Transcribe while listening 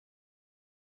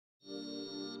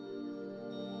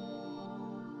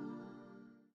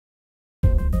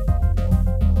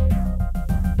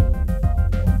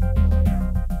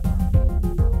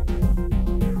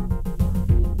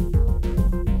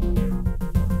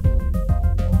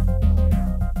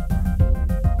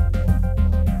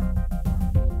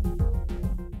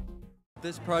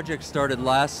This project started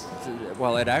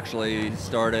it actually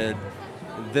started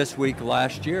this week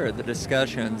last year, the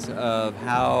discussions of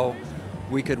how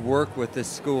we could work with this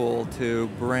school to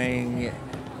bring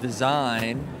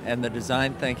design and the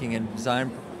design thinking and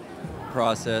design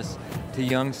process to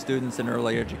young students in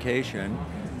early education.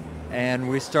 And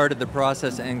we started the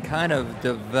process and kind of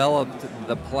developed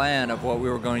the plan of what we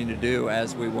were going to do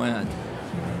as we went.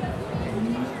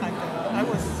 I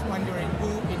was wondering who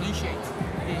initiates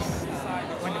this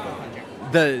wonderful project.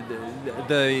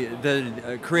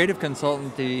 The creative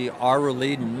consultancy, Ara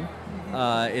Leeden,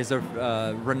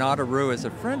 Renata Rue is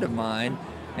a friend of mine,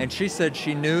 and she said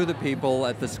she knew the people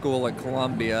at the school at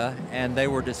Columbia, and they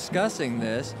were discussing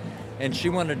this, and she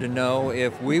wanted to know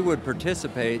if we would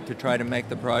participate to try to make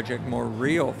the project more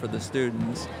real for the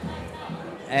students.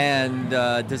 And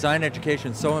design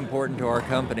education is so important to our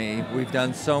company. We've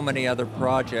done so many other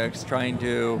projects trying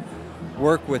to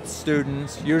work with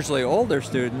students, usually older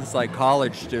students like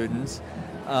college students,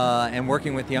 and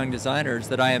working with young designers,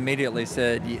 that I immediately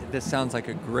said, this sounds like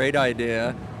a great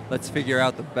idea. Let's figure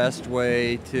out the best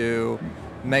way to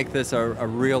make this a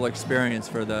real experience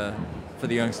for the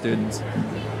young students.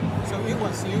 So it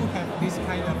was you have this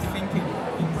kind of thinking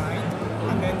in mind,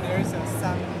 and then there's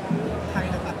some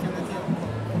kind of activity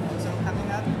also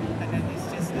coming up, and then it's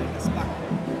just like a spark.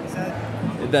 Is that?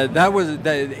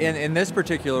 In this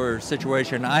particular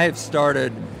situation, I have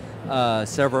started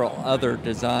several other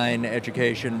design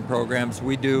education programs.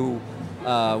 We do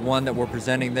one that we're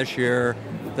presenting this year,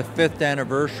 the 5th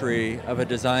anniversary of a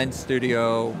design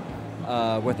studio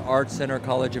with Art Center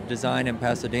College of Design in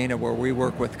Pasadena, where we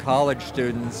work with college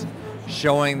students,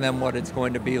 showing them what it's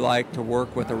going to be like to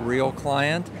work with a real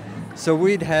client. So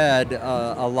we'd had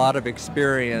a lot of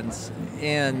experience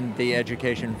in the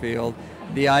education field.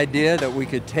 The idea that we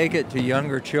could take it to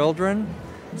younger children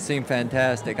seemed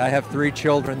fantastic. I have 3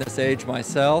 children this age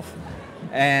myself,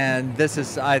 and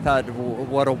I thought,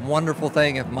 what a wonderful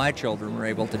thing if my children were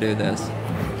able to do this.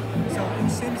 So it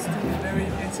seems to be very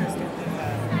interested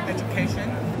in education.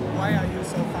 Why are you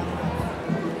so fond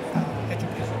of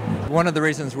education? One of the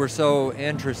reasons we're so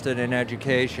interested in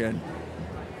education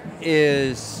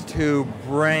is to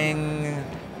bring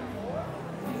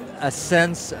a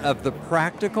sense of the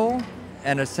practical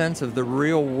and a sense of the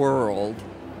real world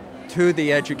to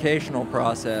the educational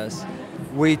process.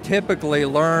 Our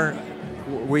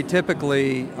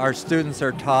students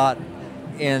are taught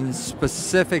in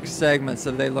specific segments. So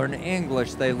they learn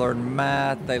English, they learn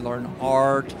math, they learn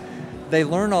art, they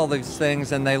learn all these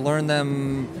things, and they learn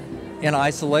them in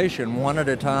isolation, one at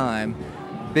a time.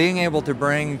 Being able to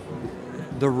bring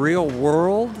the real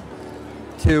world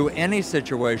to any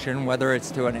situation, whether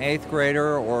it's to an 8th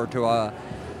grader or to a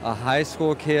high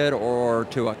school kid or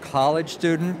to a college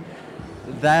student,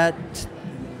 that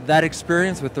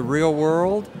experience with the real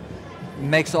world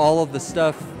makes all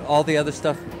the other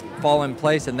stuff fall in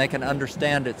place, and they can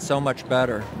understand it so much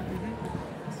better.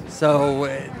 So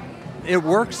it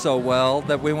works so well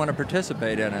that we want to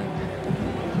participate in it.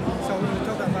 So you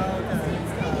talk about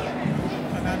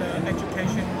another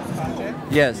education project.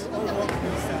 Yes. You all work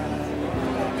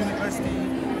with university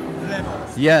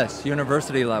levels. Yes,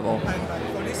 university level. And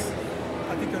for this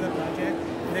particular project,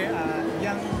 they are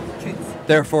young kids.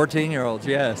 They're 14-year-olds,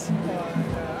 yes.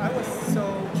 I was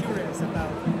so curious about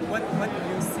what do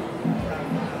you see from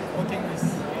working with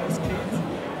those kids?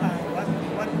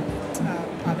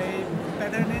 Are they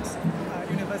better next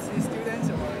university students,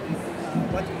 or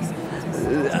what do you see?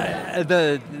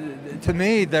 To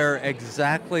me, they're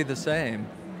exactly the same.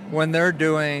 When they're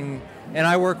doing, and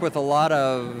I work with a lot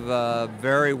of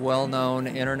very well-known,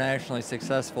 internationally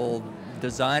successful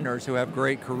designers who have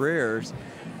great careers,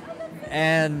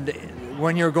 and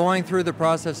when you're going through the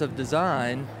process of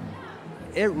design,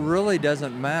 it really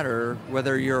doesn't matter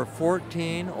whether you're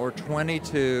 14 or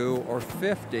 22 or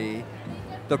 50,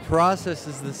 the process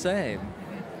is the same.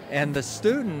 And the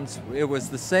students, it was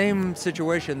the same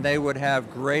situation. They would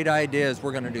have great ideas.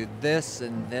 We're going to do this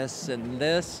and this and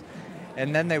this.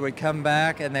 And then they would come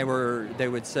back and they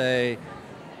would say,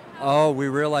 oh, we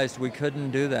realized we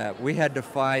couldn't do that. We had to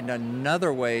find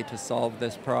another way to solve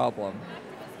this problem.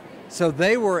 So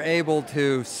they were able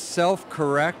to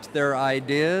self-correct their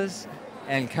ideas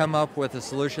and come up with a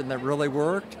solution that really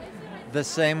worked, the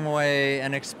same way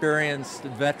an experienced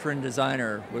veteran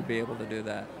designer would be able to do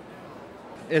that.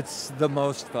 It's the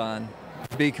most fun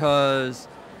because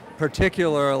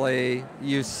particularly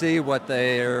you see what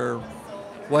they're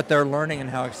learning and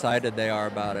how excited they are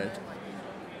about it.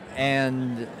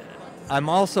 And I'm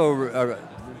also,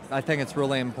 I think it's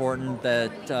really important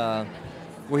that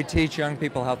we teach young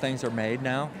people how things are made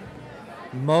now.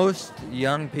 Most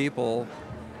young people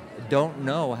don't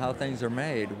know how things are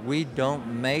made. We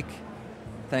don't make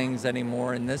things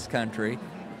anymore in this country.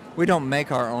 We don't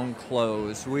make our own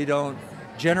clothes. We don't.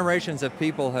 Generations of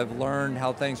people have learned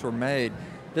how things were made.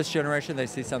 This generation, they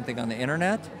see something on the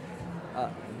internet,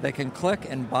 they can click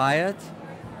and buy it,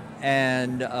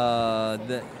 and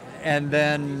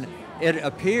then it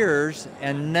appears,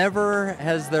 and never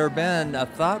has there been a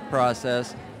thought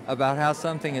process about how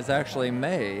something is actually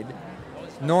made,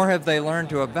 nor have they learned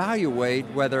to evaluate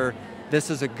whether this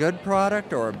is a good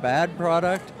product or a bad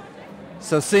product.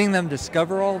 So seeing them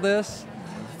discover all this,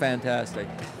 fantastic.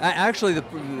 Actually,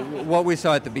 what we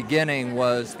saw at the beginning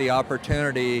was the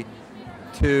opportunity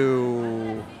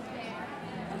to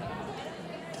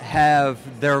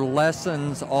have their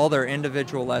lessons, all their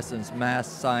individual lessons, math,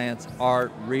 science,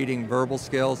 art, reading, verbal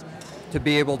skills, to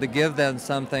be able to give them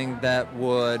something that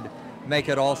would make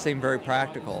it all seem very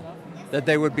practical. That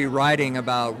they would be writing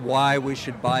about why we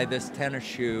should buy this tennis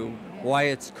shoe, why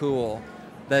it's cool,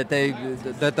 that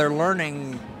they're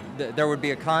learning, there would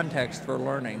be a context for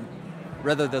learning,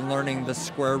 rather than learning the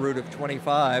square root of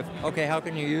 25. Okay, how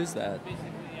can you use that?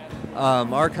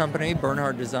 Our company,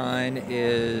 Bernhardt Design,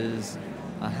 is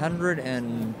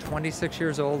 126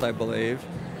 years old, I believe.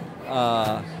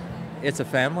 It's a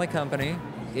family company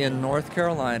in North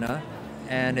Carolina,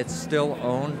 and it's still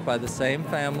owned by the same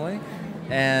family,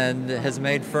 and has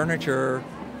made furniture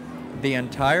the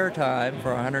entire time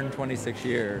for 126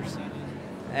 years.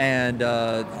 And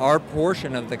our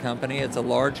portion of the company, it's a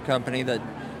large company that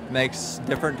makes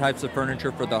different types of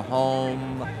furniture for the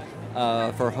home,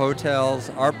 for hotels.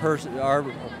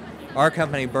 Our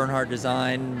company, Bernhardt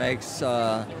Design, makes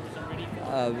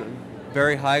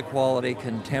very high quality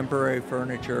contemporary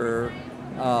furniture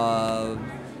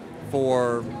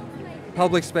for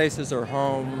public spaces or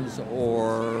homes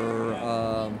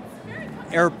or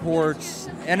airports,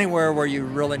 anywhere where you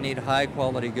really need high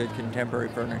quality, good contemporary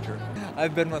furniture.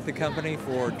 I've been with the company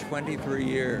for 23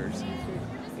 years.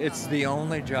 It's the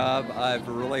only job I've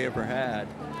really ever had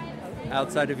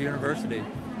outside of university.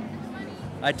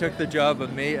 I took the job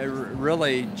of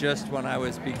really just when I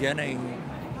was beginning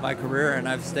my career, and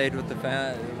I've stayed with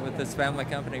this family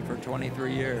company for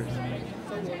 23 years.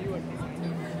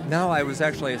 No, I was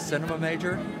actually a cinema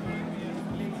major.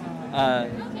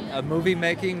 A movie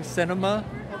making cinema.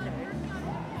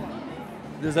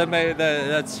 Does that make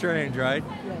that's strange, right?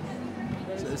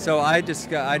 So I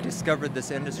discovered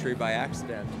this industry by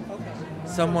accident.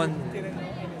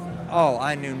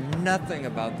 I knew nothing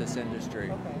about this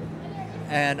industry.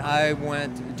 And I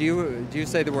went, do you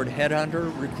say the word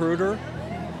headhunter, recruiter?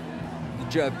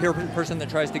 The person that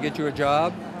tries to get you a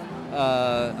job?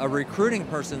 A recruiting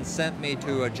person sent me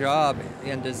to a job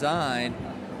in design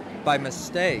by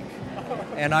mistake.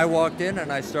 And I walked in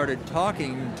and I started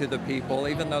talking to the people,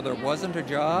 even though there wasn't a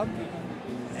job,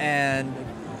 and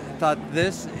thought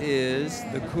this is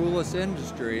the coolest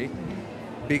industry,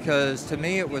 because to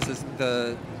me it was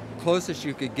the closest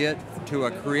you could get to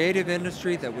a creative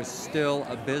industry that was still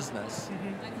a business.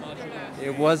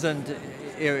 It wasn't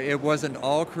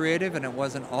all creative and it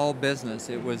wasn't all business.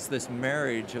 It was this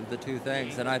marriage of the two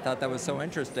things, and I thought that was so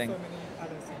interesting.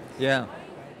 Yeah.